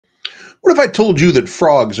What if I told you that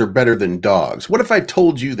frogs are better than dogs? What if I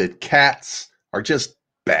told you that cats are just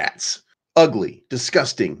bats? Ugly,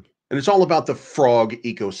 disgusting, and it's all about the frog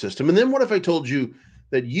ecosystem. And then what if I told you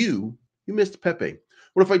that you missed Pepe?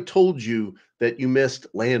 What if I told you that you missed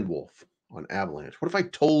Landwolf on Avalanche? What if I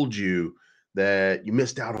told you that you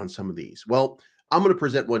missed out on some of these? Well, I'm going to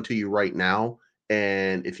present one to you right now.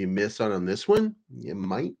 And if you miss out on this one, you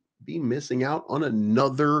might be missing out on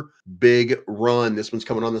another big run. This one's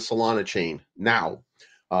coming on the Solana chain. Now,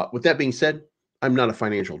 with that being said, I'm not a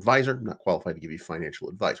financial advisor. I'm not qualified to give you financial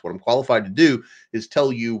advice. What I'm qualified to do is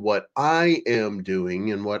tell you what I am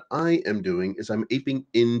doing. And what I am doing is I'm aping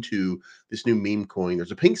into this new meme coin.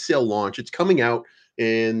 There's a pink sale launch. It's coming out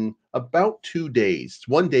in about 2 days. It's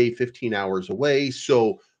 1 day, 15 hours away.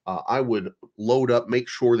 So I would load up, make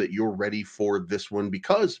sure that you're ready for this one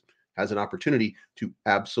because it has an opportunity to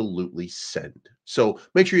absolutely send. So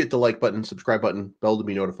make sure you hit the like button, subscribe button, bell to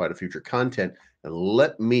be notified of future content, and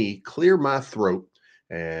let me clear my throat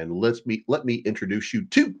and let me introduce you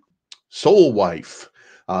to Soul Wife.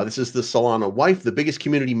 This is the Solana Wife, the biggest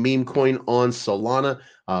community meme coin on Solana.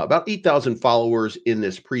 About 8,000 followers in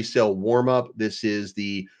this pre-sale warm-up. This is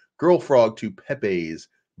the girl frog to Pepe's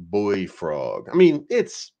boy frog. I mean,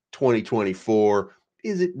 it's 2024.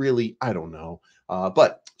 Is it really? I don't know.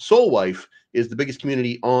 But Soul Wife is the biggest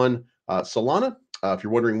community on Solana. If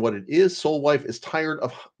you're wondering what it is, Soul Wife is tired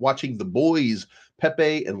of watching the boys.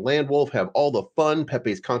 Pepe and Landwolf have all the fun.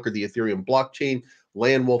 Pepe's conquered the Ethereum blockchain.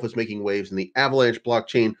 Landwolf is making waves in the Avalanche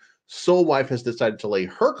blockchain. Soul Wife has decided to lay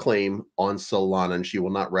her claim on Solana, and she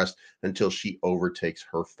will not rest until she overtakes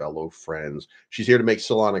her fellow friends. She's here to make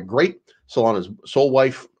Solana great. Solana's Soul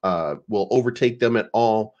Wife will overtake them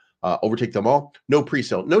all. No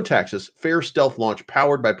pre-sale, no taxes, fair stealth launch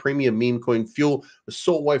powered by premium meme coin fuel. The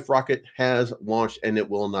Soul Wife rocket has launched and it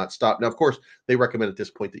will not stop. Now, of course, they recommend at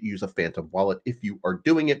this point that you use a Phantom wallet if you are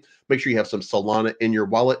doing it. Make sure you have some Solana in your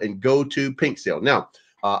wallet and go to Pink Sale. Now,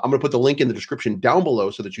 I'm going to put the link in the description down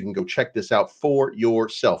below so that you can go check this out for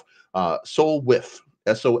yourself. Soul Wiff,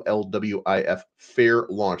 SOLWIF, fair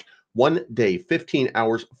launch. 1 day, 15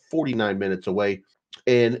 hours, 49 minutes away.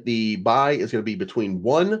 And the buy is going to be between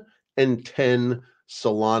 1 and 10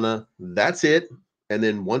 Solana. That's it. And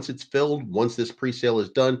then once it's filled, once this pre-sale is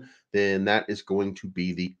done, then that is going to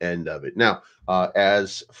be the end of it. Now,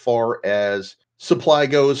 as far as supply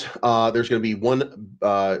goes, there's going to be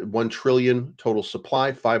 1 trillion total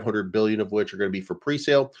supply, 500 billion of which are going to be for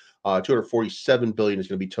pre-sale. 247 billion is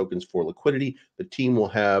going to be tokens for liquidity. The team will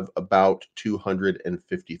have about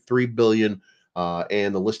 253 billion.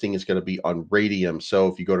 And the listing is going to be on Radium. So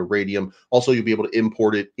if you go to Radium, also you'll be able to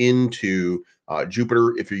import it into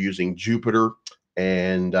Jupiter if you're using Jupiter.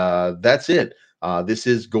 And that's it. This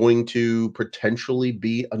is going to potentially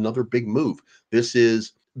be another big move. This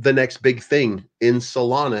is the next big thing in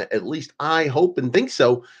Solana. At least I hope and think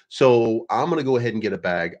so. So I'm going to go ahead and get a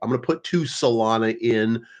bag. I'm going to put 2 Solana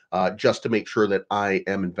in just to make sure that I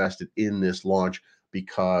am invested in this launch,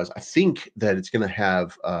 because I think that it's going to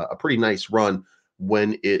have a pretty nice run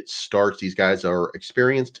when it starts. These guys are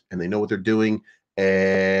experienced and they know what they're doing,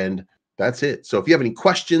 and that's it. So if you have any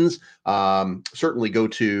questions, certainly go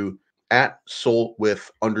to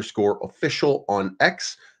 @soulwith_official on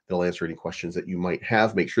X. They'll answer any questions that you might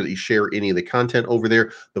have. Make sure that you share any of the content over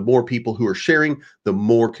there. The more people who are sharing, the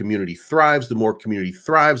more community thrives. The more community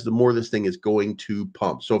thrives, the more this thing is going to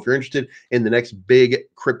pump. So if you're interested in the next big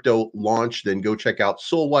crypto launch, then go check out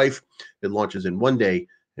Soul Wife. It launches in 1 day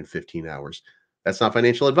and 15 hours. That's not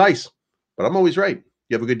financial advice, but I'm always right.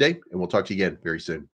 You have a good day, and we'll talk to you again very soon.